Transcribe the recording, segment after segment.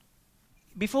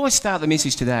Before I start the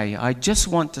message today, I just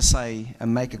want to say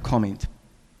and make a comment.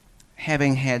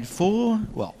 Having had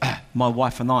my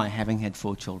wife and I having had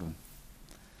 4 children.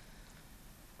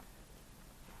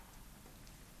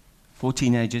 4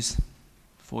 teenagers,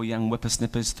 4 young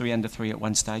whippersnippers, 3 under 3 at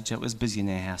one stage. It was busy in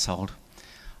our household.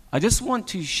 I just want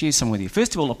to share some with you.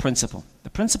 First of all, a principle. The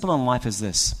principle in life is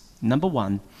this. Number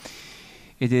 1,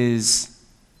 it is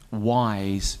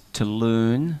wise to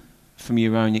learn from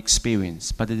your own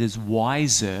experience, but it is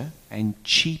wiser and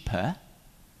cheaper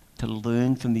to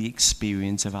learn from the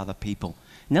experience of other people.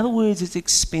 In other words, it's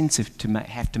expensive to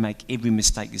have to make every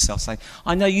mistake yourself. Say,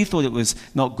 I know you thought it was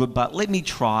not good, but let me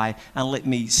try and let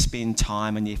me spend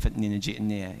time and effort and energy in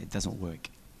there. It doesn't work.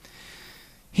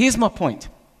 Here's my point.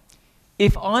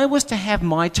 If I was to have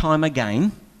my time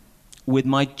again with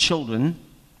my children,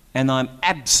 and I'm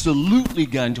absolutely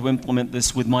going to implement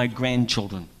this with my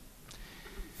grandchildren,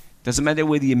 doesn't matter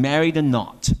whether you're married or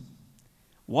not,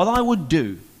 what I would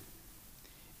do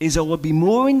is I would be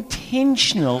more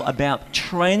intentional about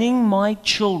training my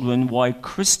children why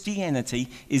Christianity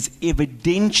is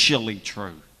evidentially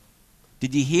true.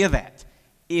 Did you hear that?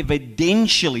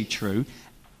 Evidentially true.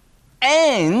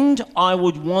 And I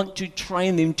would want to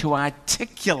train them to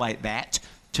articulate that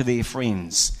to their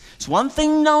friends. It's one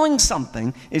thing knowing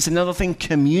something, it's another thing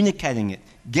communicating it.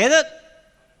 Get it?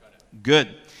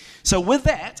 Good. So with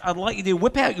that, I'd like you to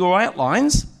whip out your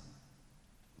outlines.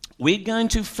 We're going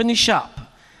to finish up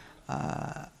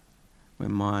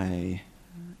when my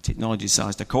technology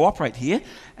decides to cooperate here,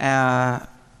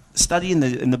 study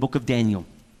in the book of Daniel.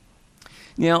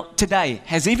 Now, today,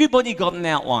 has everybody got an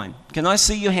outline? Can I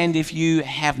see your hand if you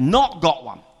have not got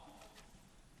one?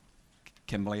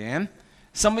 Kimberly Ann.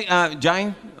 Somebody,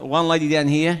 Jane, one lady down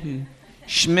here,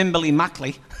 Schmimberly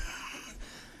Buckley.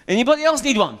 Anybody else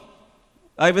need one?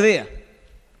 Over there.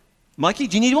 Mikey,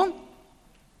 do you need one?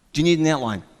 Do you need an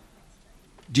outline?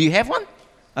 Do you have one?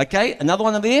 Okay, another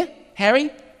one over there.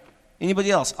 Harry? Anybody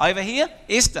else? Over here?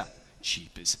 Esther?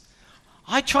 Cheapers.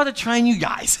 I try to train you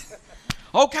guys.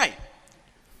 Okay.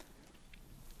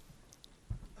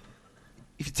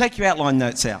 If you take your outline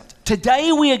notes out.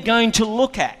 Today we are going to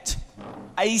look at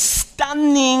a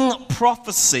stunning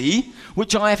prophecy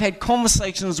which I have had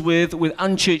conversations with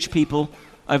unchurched people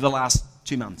over the last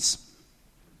 2 months.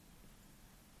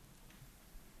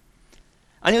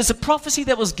 And it was a prophecy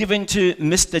that was given to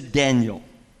Mr. Daniel.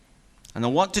 And I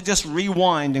want to just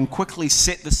rewind and quickly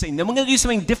set the scene. Then we're going to do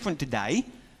something different today.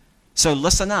 So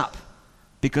listen up,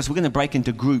 because we're going to break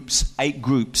into groups, 8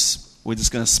 groups. We're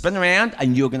just going to spin around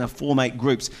and you're going to form 8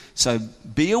 groups. So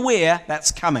be aware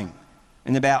that's coming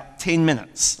in about 10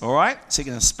 minutes. All right? So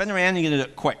you're going to spin around and you're going to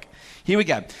do it quick. Here we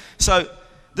go. So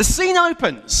the scene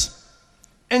opens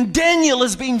and Daniel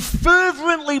has been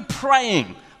fervently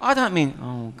praying. I don't mean,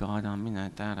 oh God, I mean,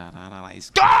 God,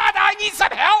 I need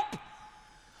some help.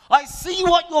 I see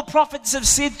what your prophets have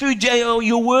said through,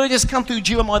 your word has come through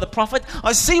Jeremiah the prophet.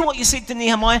 I see what you said to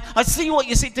Nehemiah. I see what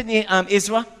you said to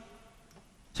Ezra.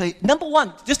 So number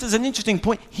 1, just as an interesting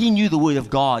point, he knew the word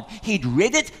of God. He'd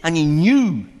read it and he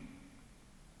knew.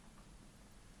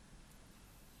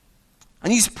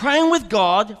 And he's praying with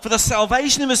God for the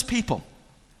salvation of his people.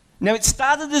 Now it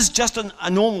started as just a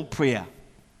normal prayer.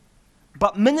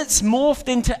 But minutes morphed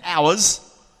into hours,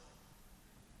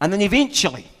 and then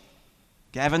eventually,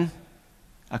 Gavin,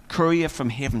 a courier from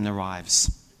heaven arrives.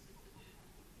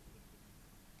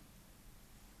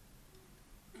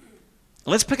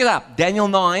 Let's pick it up. Daniel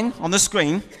 9 on the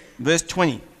screen, verse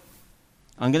 20.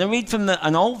 I'm going to read from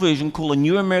an old version called a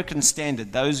New American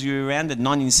Standard. Those of you around in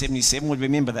 1977 would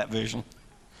remember that version.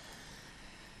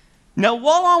 Now,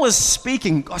 while I was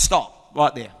speaking, stop.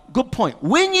 Right there. Good point.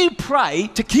 When you pray,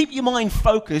 to keep your mind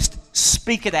focused,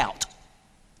 speak it out.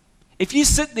 If you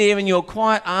sit there in your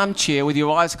quiet armchair with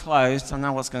your eyes closed, I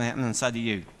know what's going to happen, and so do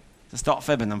you. So stop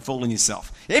fibbing and fooling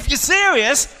yourself. If you're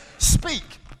serious, speak.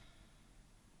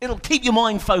 It'll keep your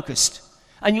mind focused.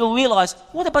 And you'll realize,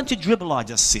 what a bunch of dribble I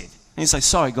just said. And you say,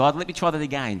 sorry, God, let me try that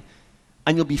again.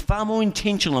 And you'll be far more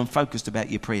intentional and focused about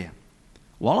your prayer.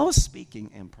 While I was speaking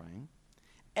and praying,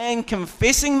 and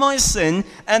confessing my sin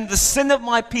and the sin of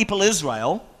my people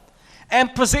Israel,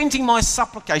 and presenting my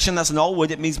supplication, that's an old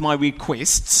word, it means my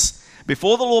requests,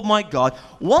 before the Lord my God,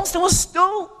 whilst I was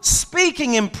still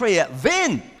speaking in prayer,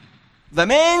 then the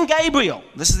man Gabriel,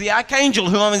 this is the archangel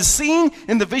whom I had seen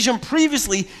in the vision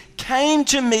previously, came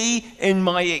to me in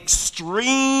my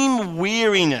extreme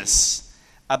weariness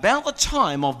about the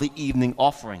time of the evening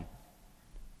offering.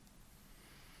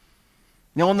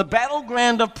 Now, on the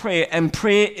battleground of prayer, and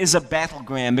prayer is a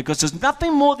battleground because there's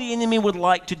nothing more the enemy would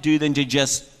like to do than to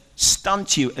just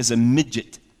stunt you as a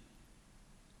midget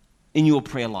in your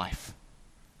prayer life.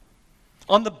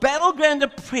 On the battleground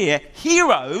of prayer,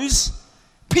 heroes,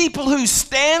 people who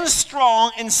stand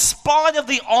strong in spite of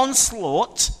the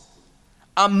onslaught,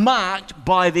 are marked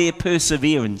by their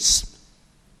perseverance.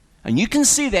 And you can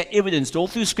see that evidenced all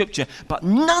through Scripture, but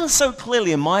none so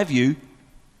clearly, in my view,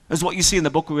 as what you see in the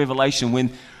book of Revelation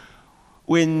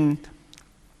when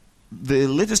the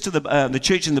letters to the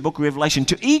church in the book of Revelation,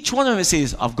 to each one of them it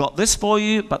says, I've got this for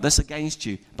you, but this against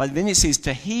you. But then it says,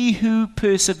 to he who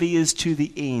perseveres to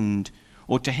the end,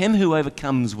 or to him who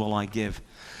overcomes will I give.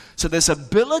 So this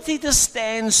ability to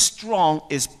stand strong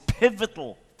is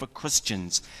pivotal for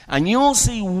Christians. And you'll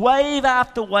see wave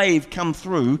after wave come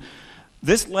through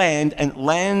this land and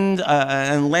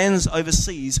lands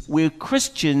overseas where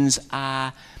Christians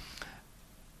are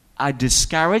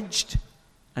discouraged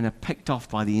and are picked off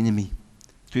by the enemy.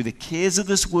 Through the cares of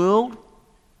this world,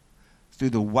 through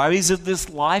the worries of this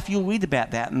life. You'll read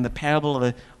about that in the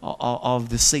parable of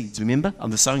the seeds, remember?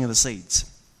 Of the sowing of the seeds.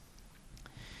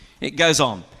 It goes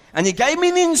on. And he gave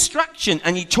me the instruction,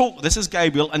 and he talked, this is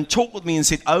Gabriel, and talked with me and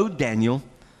said, "O Daniel,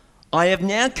 I have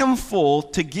now come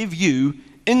forth to give you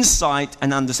insight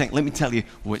and understanding." Let me tell you,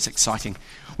 it's exciting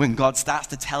when God starts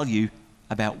to tell you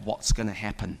about what's going to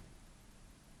happen.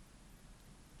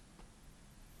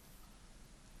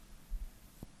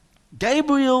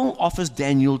 Gabriel offers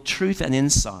Daniel truth and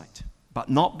insight, but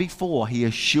not before he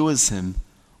assures him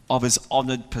of his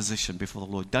honored position before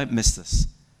the Lord. Don't miss this.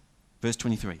 Verse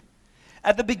 23.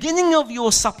 At the beginning of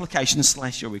your supplication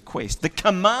 / your request, the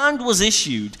command was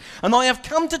issued, and I have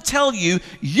come to tell you,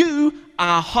 you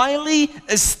are highly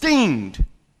esteemed.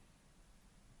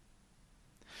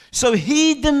 So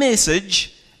heed the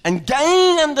message and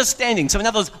gain understanding. So in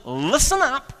other words, listen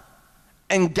up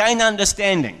and gain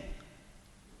understanding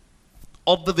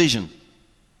of the vision.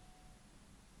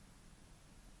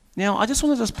 Now, I just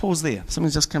want to pause there.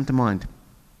 Something's just come to mind.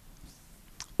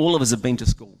 All of us have been to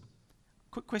school.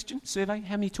 Quick question, survey.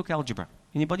 How many took algebra?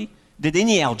 Anybody? Did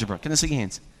any algebra? Can I see your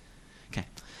hands? Okay.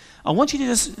 I want you to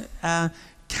just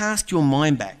cast your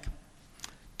mind back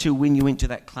to when you went to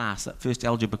that class, that first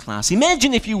algebra class.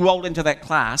 Imagine if you rolled into that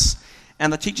class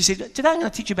and the teacher said, "Today I'm going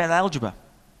to teach you about algebra.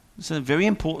 It's a very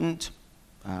important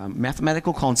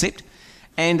mathematical concept.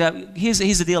 And here's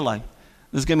the deal though.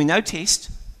 There's going to be no test,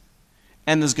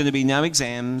 and there's going to be no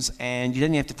exams, and you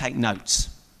don't have to take notes."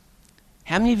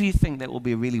 How many of you think that will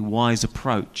be a really wise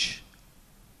approach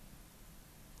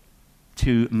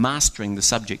to mastering the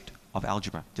subject of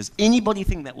algebra? Does anybody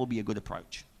think that will be a good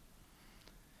approach?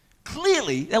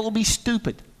 Clearly, that will be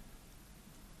stupid.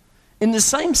 In the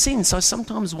same sense, I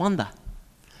sometimes wonder,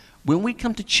 when we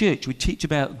come to church, we teach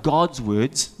about God's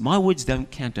words. My words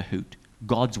don't count a hoot.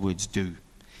 God's words do.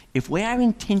 If we are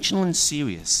intentional and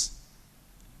serious,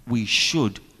 we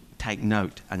should take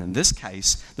note. And in this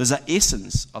case, there's an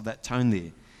essence of that tone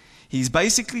there. He's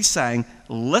basically saying,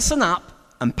 listen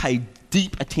up and pay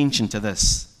deep attention to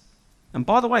this. And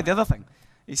by the way, the other thing,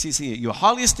 he says here, you're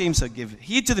highly esteemed, so give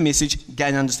heed to the message,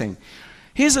 gain understanding.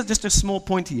 Here's just a small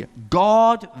point here.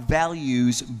 God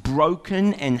values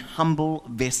broken and humble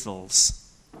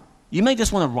vessels. You may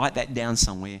just want to write that down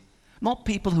somewhere. Not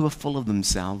people who are full of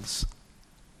themselves.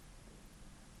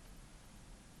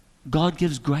 God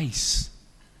gives grace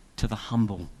to the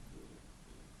humble,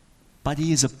 but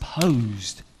he is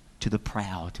opposed to the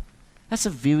proud. That's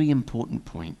a very important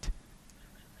point.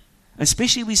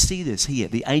 Especially we see this here.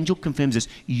 The angel confirms this.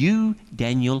 You,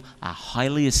 Daniel, are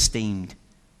highly esteemed.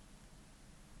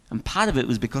 And part of it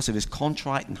was because of his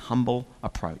contrite and humble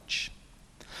approach.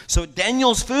 So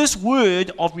Daniel's first word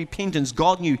of repentance,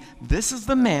 God knew this is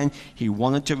the man he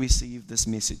wanted to receive this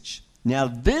message. Now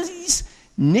these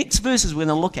next verses we're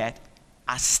going to look at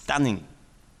are stunning,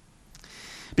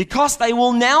 because they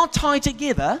will now tie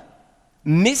together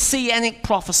messianic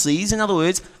prophecies, in other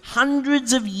words,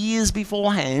 hundreds of years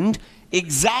beforehand,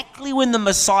 exactly when the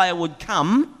Messiah would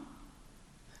come,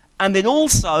 and then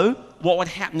also what would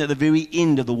happen at the very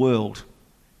end of the world.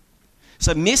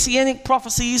 So messianic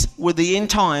prophecies with the end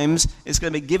times is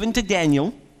going to be given to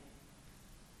Daniel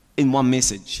in one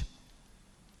message.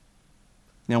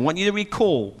 Now I want you to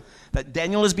recall that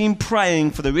Daniel has been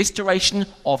praying for the restoration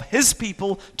of his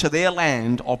people to their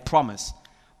land of promise.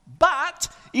 But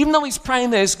even though he's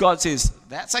praying this, God says,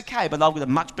 that's okay, but I've got a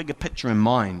much bigger picture in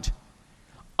mind.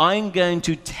 I'm going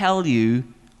to tell you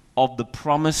of the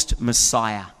promised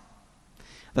Messiah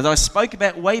that I spoke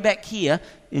about way back here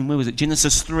in, where was it,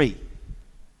 Genesis 3,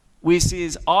 where it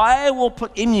says, I will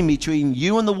put enmity between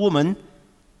you and the woman,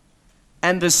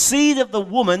 and the seed of the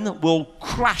woman will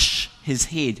crush his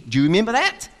head. Do you remember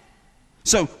that?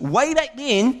 So way back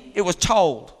then, it was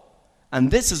told.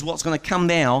 And this is what's going to come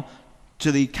now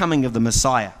to the coming of the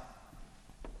Messiah.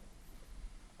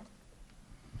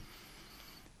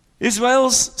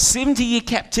 Israel's 70-year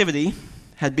captivity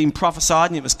had been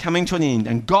prophesied and it was coming to an end.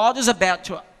 And God is about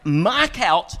to mark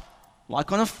out,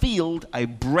 like on a field, a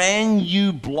brand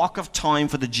new block of time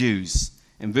for the Jews.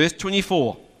 In verse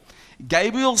 24,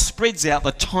 Gabriel spreads out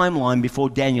the timeline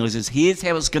before Daniel. He says, here's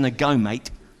how it's going to go,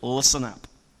 mate. Listen up.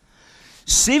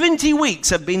 70 weeks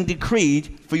have been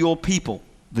decreed for your people,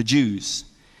 the Jews,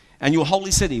 and your holy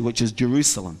city, which is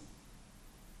Jerusalem.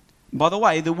 By the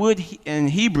way, the word in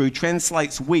Hebrew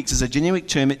translates weeks as a generic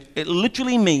term. It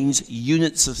literally means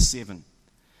units of 7.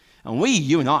 And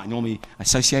you and I normally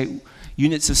associate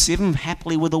units of 7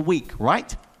 happily with a week,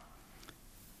 right?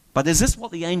 But is this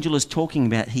what the angel is talking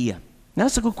about here? Now,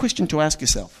 that's a good question to ask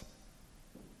yourself.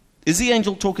 Is the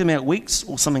angel talking about weeks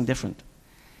or something different?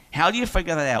 How do you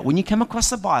figure that out? When you come across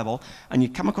the Bible and you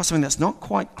come across something that's not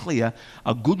quite clear,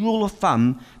 a good rule of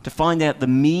thumb to find out the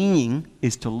meaning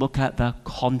is to look at the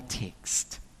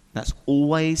context. That's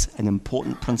always an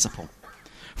important principle.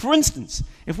 For instance,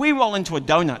 if we roll into a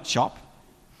donut shop,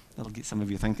 that'll get some of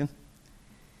you thinking,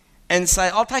 and say,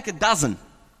 I'll take a dozen.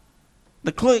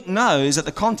 The clerk knows that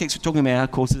the context we're talking about,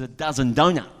 of course, is a dozen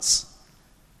donuts.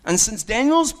 And since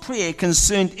Daniel's prayer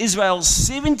concerned Israel's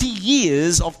 70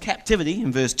 years of captivity,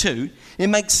 in verse 2, it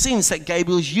makes sense that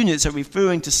Gabriel's units are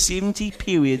referring to 70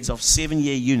 periods of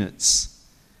 7-year units.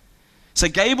 So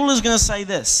Gabriel is going to say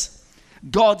this: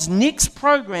 God's next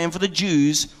program for the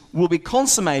Jews will be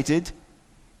consummated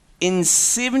in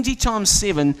 70 times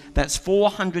 7, that's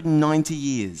 490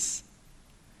 years.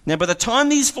 Now, by the time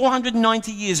these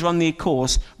 490 years run their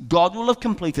course, God will have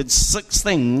completed 6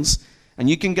 things. And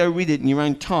you can go read it in your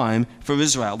own time for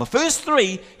Israel. The first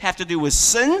 3 have to do with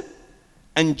sin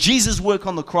and Jesus' work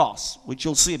on the cross, which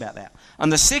you'll see about that.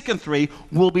 And the second 3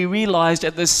 will be realized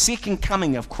at the second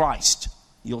coming of Christ.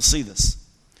 You'll see this.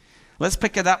 Let's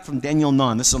pick it up from Daniel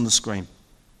 9. This is on the screen.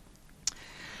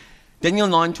 Daniel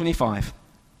 9:25.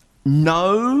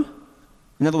 Know,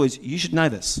 in other words, you should know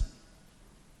this.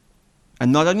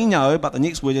 And not only know, but the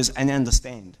next word is and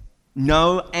understand.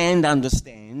 Know and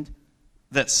understand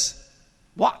this.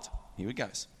 What? Here it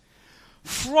goes.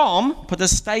 Put a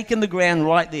stake in the ground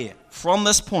right there. From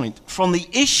this point, from the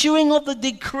issuing of the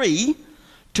decree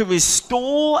to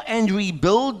restore and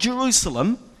rebuild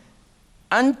Jerusalem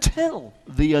until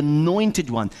the Anointed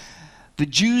One. The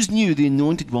Jews knew the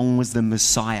Anointed One was the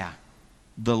Messiah,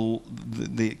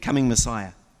 the coming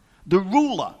Messiah. The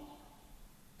ruler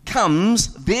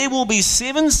comes, there will be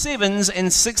 7 sevens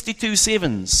and 62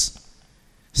 sevens.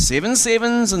 7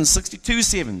 sevens and 62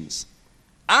 sevens.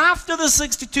 After the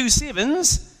 62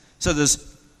 sevens, so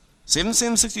there's 7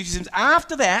 sevens, 62 sevens.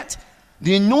 After that,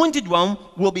 the Anointed One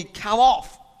will be cut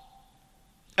off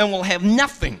and will have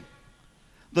nothing.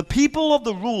 The people of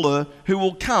the ruler who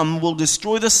will come will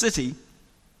destroy the city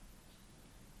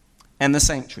and the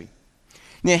sanctuary.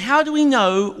 Now, how do we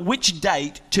know which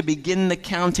date to begin the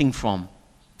counting from?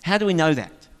 How do we know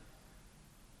that?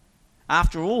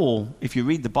 After all, if you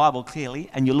read the Bible clearly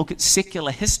and you look at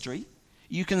secular history,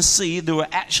 you can see there were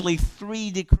actually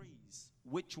 3 decrees.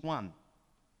 Which one?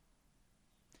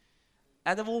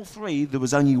 Out of all 3, there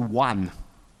was only one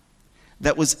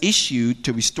that was issued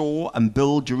to restore and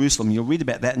build Jerusalem. You'll read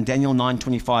about that in Daniel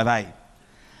 9:25a.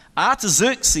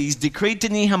 Artaxerxes decreed to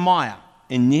Nehemiah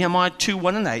in Nehemiah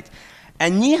 2:1 and 8,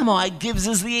 and Nehemiah gives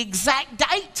us the exact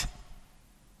date.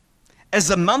 As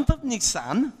the month of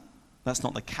Nisan, that's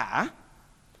not the car,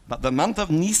 but the month of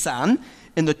Nisan,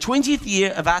 in the 20th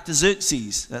year of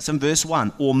Artaxerxes, that's in verse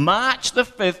 1, or March the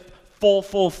 5th,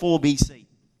 444 BC.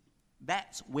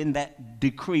 That's when that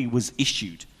decree was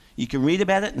issued. You can read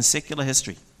about it in secular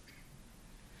history.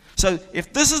 So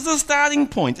if this is the starting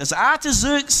point, as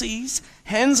Artaxerxes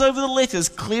hands over the letters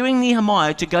clearing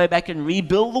Nehemiah to go back and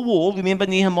rebuild the wall, remember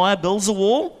Nehemiah builds the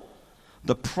wall?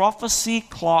 The prophecy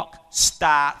clock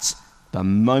starts the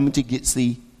moment he gets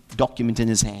the document in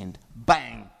his hand.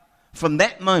 Bang! From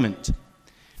that moment.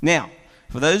 Now,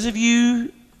 for those of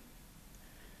you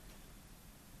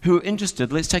who are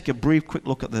interested, let's take a brief quick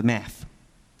look at the math.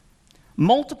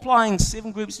 Multiplying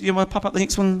 7 groups, you want to pop up the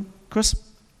next one, Chris?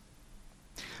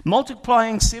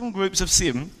 Multiplying 7 groups of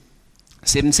 7,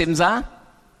 7 sevens are?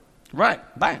 Right,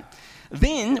 bang.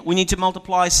 Then we need to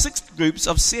multiply 6 groups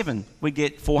of 7. We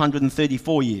get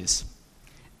 434 years.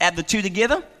 Add the 2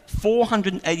 together,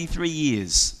 483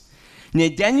 years. Now,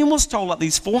 Daniel was told that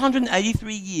these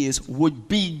 483 years would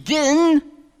begin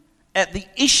at the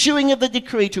issuing of the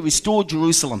decree to restore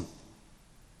Jerusalem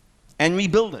and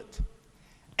rebuild it.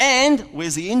 And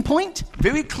where's the end point?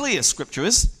 Very clear, Scripture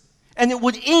is. And it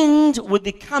would end with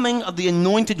the coming of the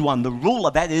Anointed One, the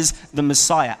ruler, that is, the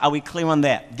Messiah. Are we clear on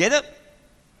that? Get it?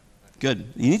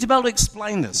 Good. You need to be able to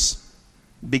explain this.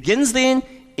 Begins then,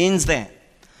 ends that.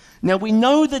 Now we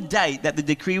know the date that the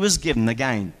decree was given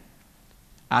again.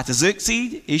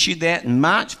 Artaxerxes issued that in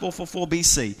March 444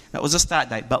 BC. That was the start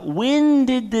date. But when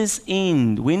did this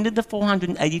end? When did the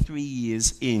 483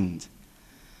 years end?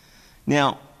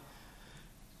 Now,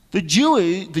 the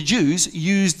Jews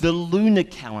used the lunar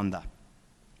calendar.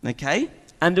 Okay?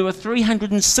 And there were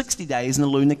 360 days in the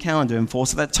lunar calendar in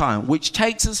force at that time, which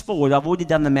takes us forward. I've already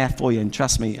done the math for you, and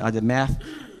trust me, I did math,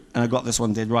 and I got this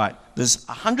one dead right. There's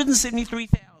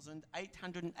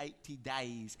 173,880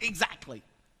 days, exactly.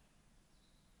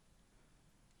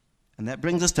 And that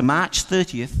brings us to March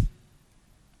 30th,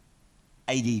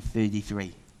 AD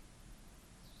 33.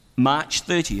 March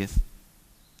 30th,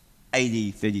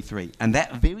 AD 33. And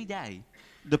that very day,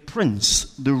 the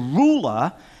prince, the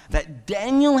ruler that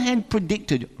Daniel had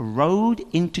predicted, rode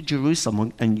into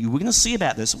Jerusalem. And we're going to see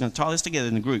about this. We're going to tie this together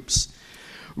in the groups.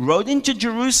 Rode into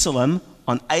Jerusalem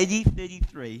on AD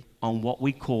 33 on what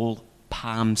we call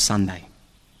Palm Sunday.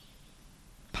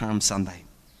 Palm Sunday.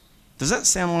 Does that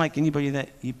sound like anybody that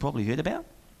you probably heard about?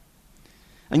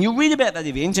 And you'll read about that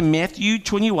event in Matthew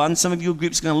 21. Some of your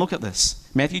groups are going to look at this.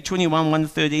 Matthew 21, 1 to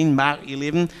 13, Mark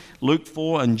 11, Luke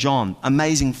 4, and John.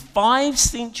 Amazing. 5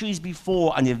 centuries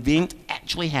before an event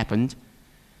actually happened,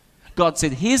 God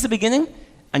said, here's the beginning,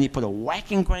 and he put a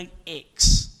whacking great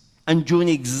X. And drew an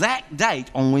exact date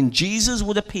on when Jesus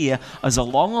would appear as a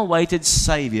long-awaited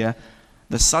Savior,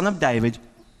 the Son of David,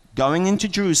 going into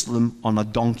Jerusalem on a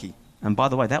donkey. And by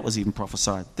the way, that was even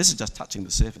prophesied. This is just touching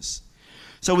the surface.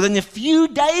 So within a few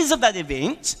days of that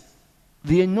event,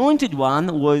 the anointed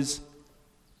one was,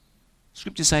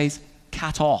 Scripture says,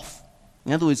 cut off.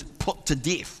 In other words, put to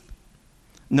death.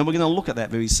 And then we're going to look at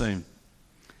that very soon.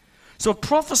 So a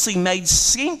prophecy made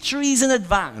centuries in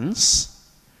advance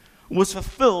was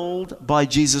fulfilled by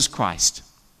Jesus Christ.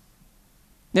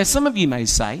 Now some of you may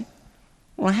say,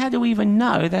 well, how do we even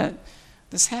know that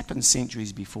this happened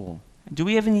centuries before? Do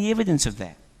we have any evidence of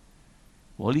that?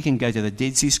 Well, you can go to the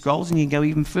Dead Sea Scrolls and you can go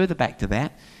even further back to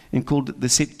that and called it the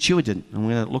Septuagint. And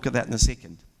we're going to look at that in a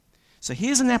second. So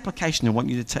here's an application I want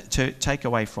you to take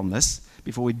away from this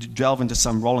before we delve into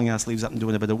some rolling our sleeves up and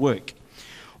doing a bit of work.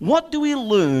 What do we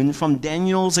learn from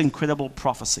Daniel's incredible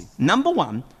prophecy? Number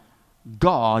one,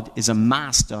 God is a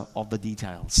master of the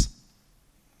details.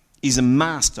 He's a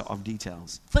master of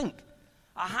details. Think.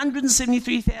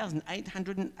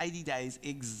 173,880 days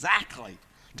exactly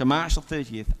to March the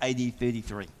 30th, AD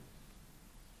 33.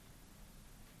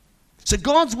 So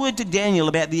God's word to Daniel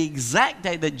about the exact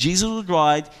date that Jesus would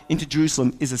ride into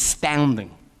Jerusalem is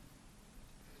astounding.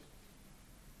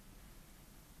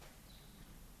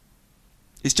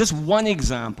 It's just one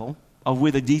example of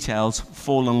where the details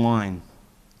fall in line.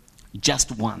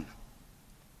 Just one.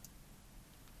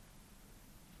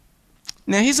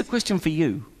 Now here's a question for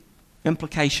you.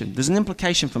 Implication. There's an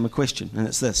implication from a question, and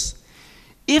it's this.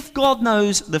 If God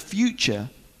knows the future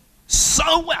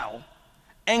so well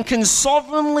and can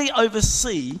sovereignly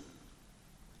oversee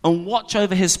and watch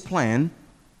over his plan,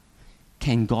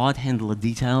 can God handle the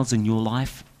details in your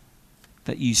life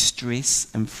that you stress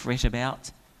and fret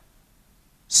about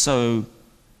so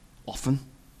often?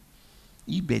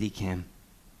 You bet he can.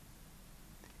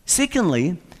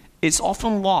 Secondly, it's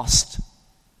often lost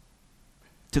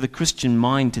to the Christian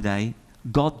mind today.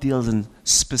 God deals in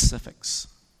specifics.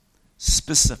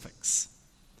 Specifics.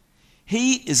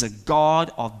 He is a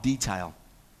God of detail.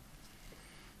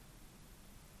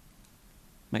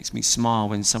 Makes me smile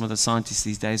when some of the scientists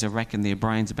these days are racking their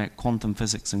brains about quantum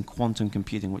physics and quantum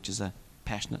computing, which is a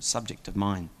passionate subject of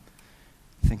mine.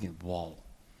 Thinking, whoa,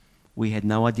 we had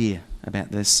no idea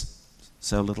about this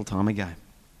so little time ago.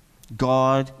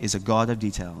 God is a God of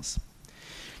details.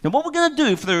 Now what we're going to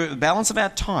do for the balance of our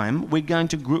time, we're going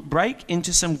to break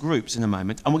into some groups in a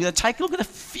moment, and we're going to take a look at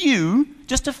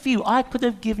just a few. I could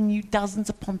have given you dozens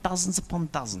upon dozens upon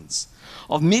dozens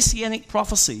of messianic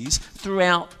prophecies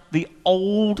throughout the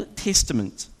Old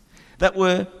Testament that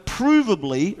were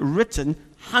provably written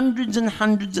hundreds and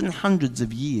hundreds and hundreds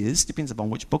of years, depends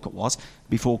upon which book it was,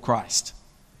 before Christ.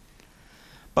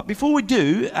 But before we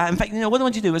do, in fact, what I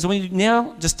want you to do is I want you to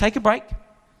now just take a break,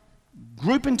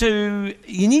 group into,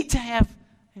 you need to have,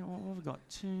 what have we got?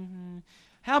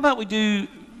 How about we do,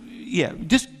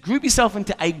 just group yourself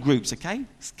into 8 groups, okay?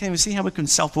 Can we see how we can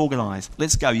self-organize?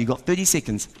 Let's go. You've got 30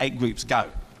 seconds, 8 groups, go.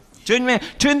 Turn around,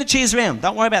 turn the chairs around.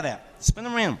 Don't worry about that. Spin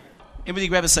them around. Everybody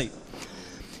grab a seat.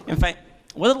 In fact,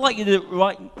 what I'd like you to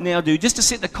right now do, just to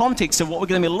set the context of what we're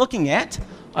going to be looking at,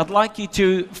 I'd like you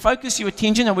to focus your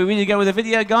attention. Are we ready to go with the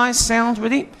video, guys? Sound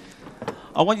ready?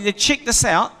 I want you to check this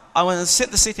out. I want to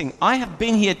set the setting. I have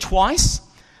been here twice,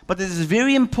 but it is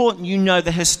very important you know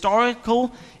the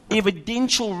historical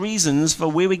evidential reasons for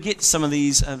where we get some of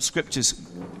these scriptures.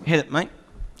 Hit it, mate.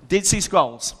 Dead Sea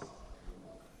Scrolls.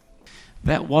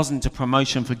 That wasn't a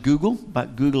promotion for Google,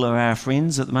 but Google are our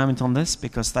friends at the moment on this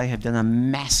because they have done a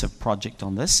massive project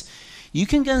on this. You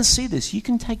can go and see this. You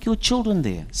can take your children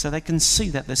there so they can see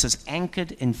that this is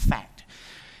anchored in fact.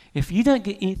 If you don't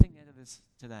get anything out of this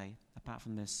today, apart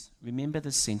from this, remember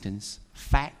this sentence: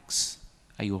 facts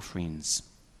are your friends.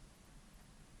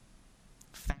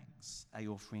 Facts are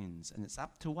your friends. And it's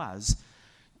up to us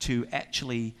to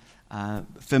actually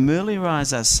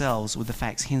familiarise ourselves with the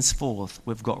facts. Henceforth,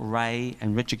 we've got Ray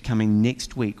and Richard coming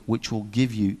next week, which will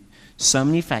give you so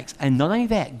many facts. And not only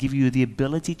that, give you the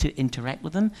ability to interact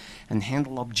with them and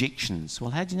handle objections. Well,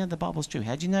 how do you know the Bible's true?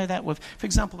 How do you know that with, for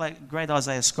example, that great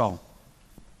Isaiah scroll?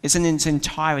 It's in its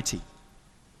entirety.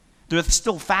 There are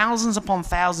still thousands upon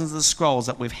thousands of scrolls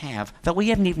that we have that we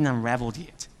haven't even unraveled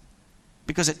yet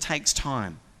because it takes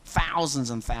time. Thousands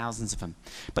and thousands of them.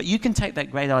 But you can take that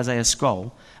great Isaiah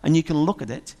scroll and you can look at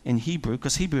it in Hebrew,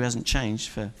 because Hebrew hasn't changed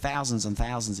for thousands and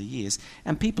thousands of years,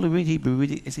 and people who read Hebrew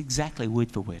read it exactly word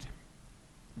for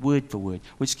word,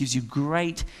 which gives you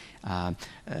great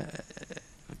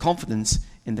confidence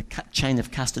in the chain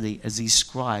of custody as these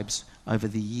scribes over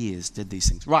the years did these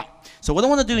things. Right, so what I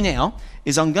want to do now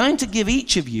is I'm going to give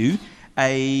each of you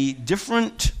a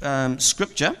different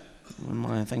scripture.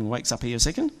 My thing wakes up here a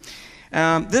second.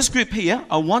 This group here,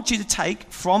 I want you to take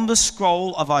from the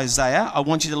scroll of Isaiah. I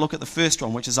want you to look at the first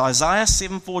one, which is Isaiah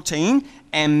 7:14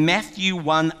 and Matthew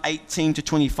 1:18 to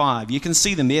 25. You can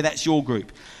see them there. That's your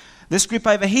group. This group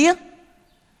over here.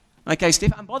 Okay,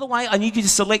 Steph. And by the way, I need you to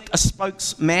select a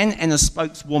spokesman and a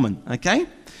spokeswoman. Okay.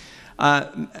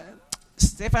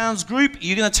 Stefan's group,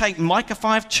 you're going to take Micah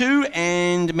 5:2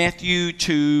 and Matthew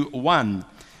 2:1.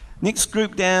 Next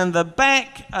group down the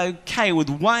back, okay, with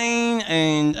Wayne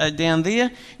and down there.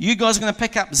 You guys are going to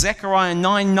pick up Zechariah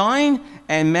 9:9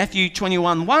 and Matthew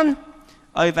 21:1.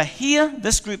 Over here,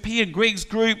 this group here, Greg's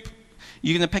group,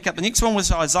 you're going to pick up the next one, which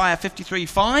is Isaiah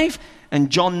 53:5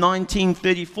 and John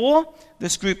 19:34.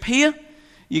 This group here,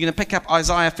 you're going to pick up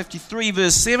Isaiah 53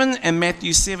 verse 7 and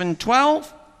Matthew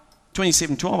 7:12.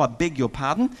 27:12, I beg your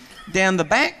pardon. Down the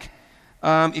back,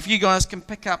 if you guys can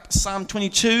pick up Psalm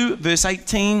 22, verse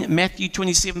 18, Matthew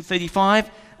 27:35,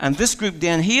 and this group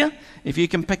down here, if you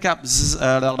can pick up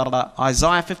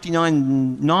Isaiah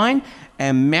 59:9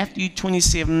 and Matthew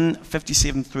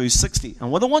 27:57 through 60. And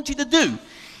what I want you to do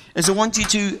is I want you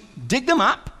to dig them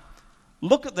up,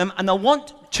 look at them, and I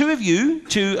want two of you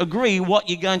to agree what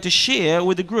you're going to share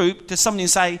with the group to somebody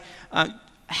and say,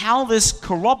 how this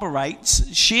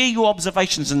corroborates, share your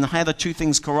observations and how the two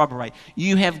things corroborate.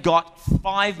 You have got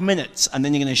 5 minutes and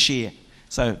then you're going to share.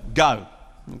 So go.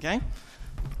 Okay?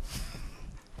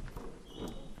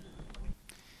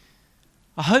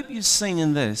 I hope you've seen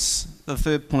in this, the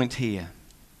third point here,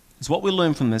 is what we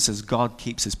learn from this is God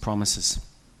keeps his promises.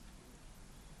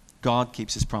 God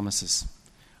keeps his promises.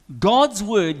 God's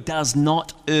word does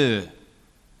not err.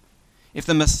 If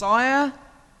the Messiah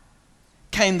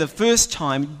came the first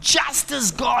time, just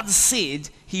as God said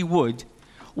he would,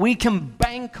 we can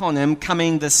bank on him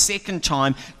coming the second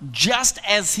time, just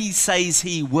as he says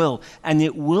he will. And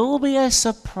it will be a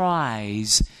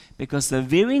surprise, because the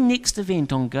very next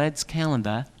event on God's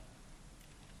calendar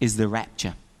is the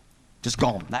rapture. Just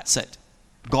gone. That's it.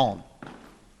 Gone.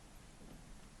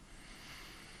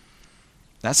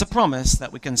 That's a promise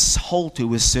that we can hold to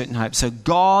with certain hope. So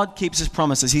God keeps his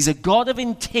promises. He's a God of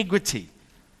integrity.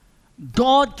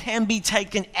 God can be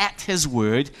taken at his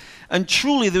word, and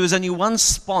truly there is only one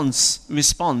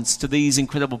response to these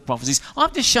incredible prophecies.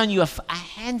 I've just shown you a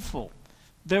handful.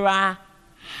 There are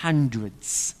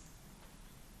hundreds.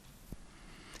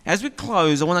 As we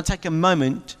close, I want to take a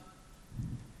moment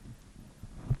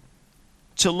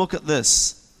to look at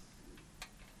this.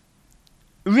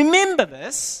 Remember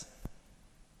this.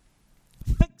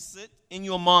 Fix it in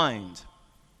your mind.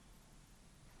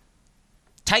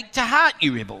 Take to heart,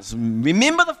 you rebels.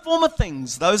 Remember the former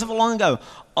things, those of long ago.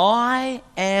 I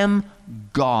am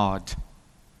God,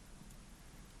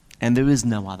 and there is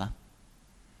no other.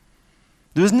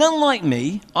 There is none like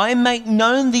me. I make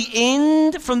known the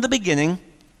end from the beginning,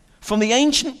 from the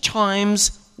ancient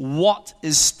times, what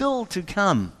is still to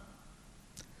come.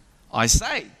 I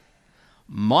say,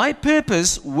 my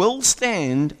purpose will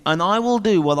stand, and I will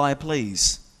do what I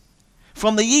please.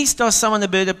 From the east I summon a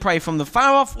bird of prey, from the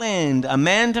far off land a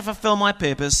man to fulfill my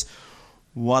purpose.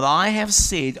 What I have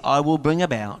said I will bring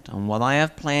about, and what I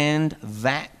have planned,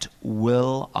 that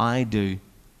will I do.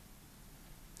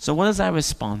 So what is our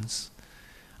response?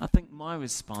 I think my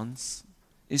response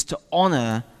is to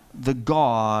honor the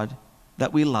God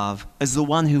that we love is the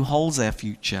one who holds our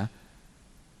future.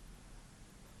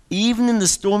 Even in the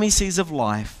stormy seas of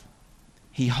life,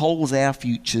 he holds our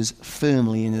futures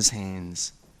firmly in his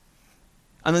hands.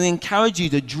 And I encourage you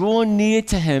to draw near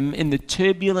to him in the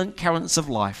turbulent currents of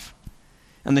life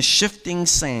and the shifting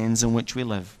sands in which we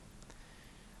live.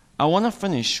 I want to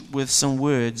finish with some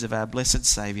words of our blessed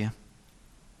Saviour.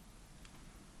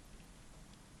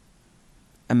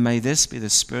 And may this be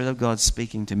the Spirit of God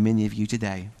speaking to many of you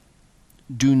today.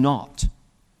 Do not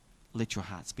let your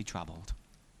hearts be troubled.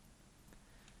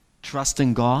 Trust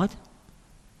in God.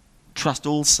 Trust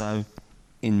also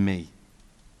in me.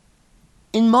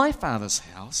 In my Father's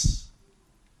house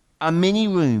are many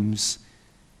rooms.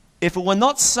 If it were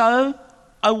not so,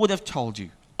 I would have told you.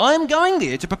 I am going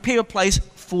there to prepare a place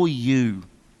for you.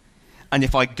 And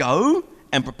if I go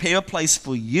and prepare a place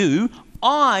for you,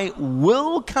 I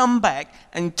will come back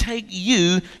and take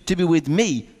you to be with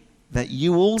me, that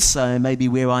you also may be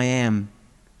where I am.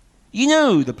 You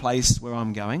know the place where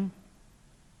I'm going.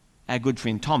 Our good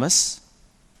friend Thomas,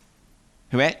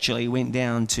 who actually went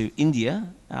down to India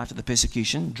after the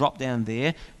persecution, dropped down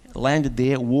there, landed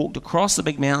there, walked across the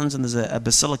big mountains, and there's a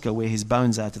basilica where his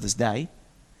bones are to this day.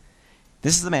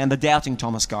 This is the man, the doubting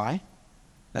Thomas guy.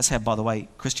 That's how, by the way,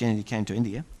 Christianity came to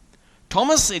India.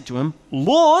 Thomas said to him,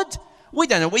 Lord, we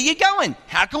don't know where you're going.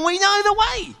 How can we know the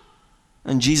way?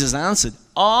 And Jesus answered,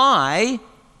 I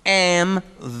am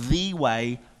the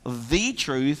way, the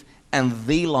truth, and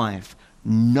the life.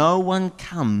 No one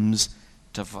comes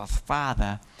to the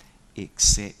Father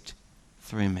except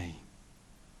through me.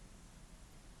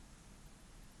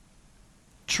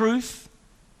 Truth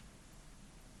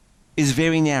is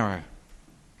very narrow.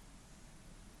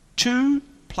 2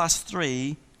 plus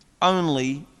 3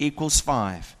 only equals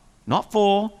 5. Not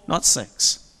 4, not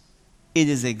 6. It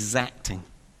is exacting.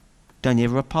 Don't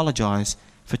ever apologize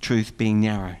for truth being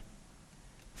narrow.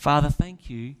 Father, thank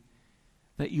you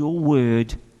that your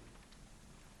word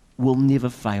will never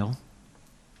fail.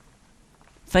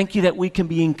 Thank you that we can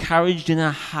be encouraged in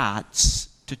our hearts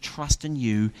to trust in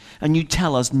you, and you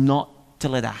tell us not to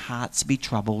let our hearts be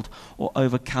troubled or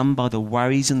overcome by the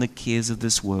worries and the cares of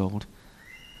this world.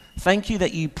 Thank you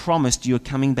that you promised you are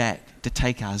coming back to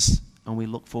take us, and we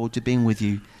look forward to being with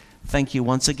you. Thank you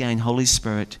once again, Holy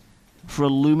Spirit, for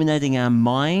illuminating our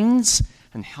minds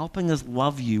and helping us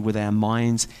love you with our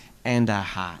minds and our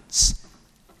hearts.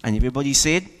 And everybody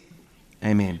said,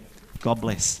 Amen. God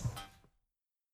bless.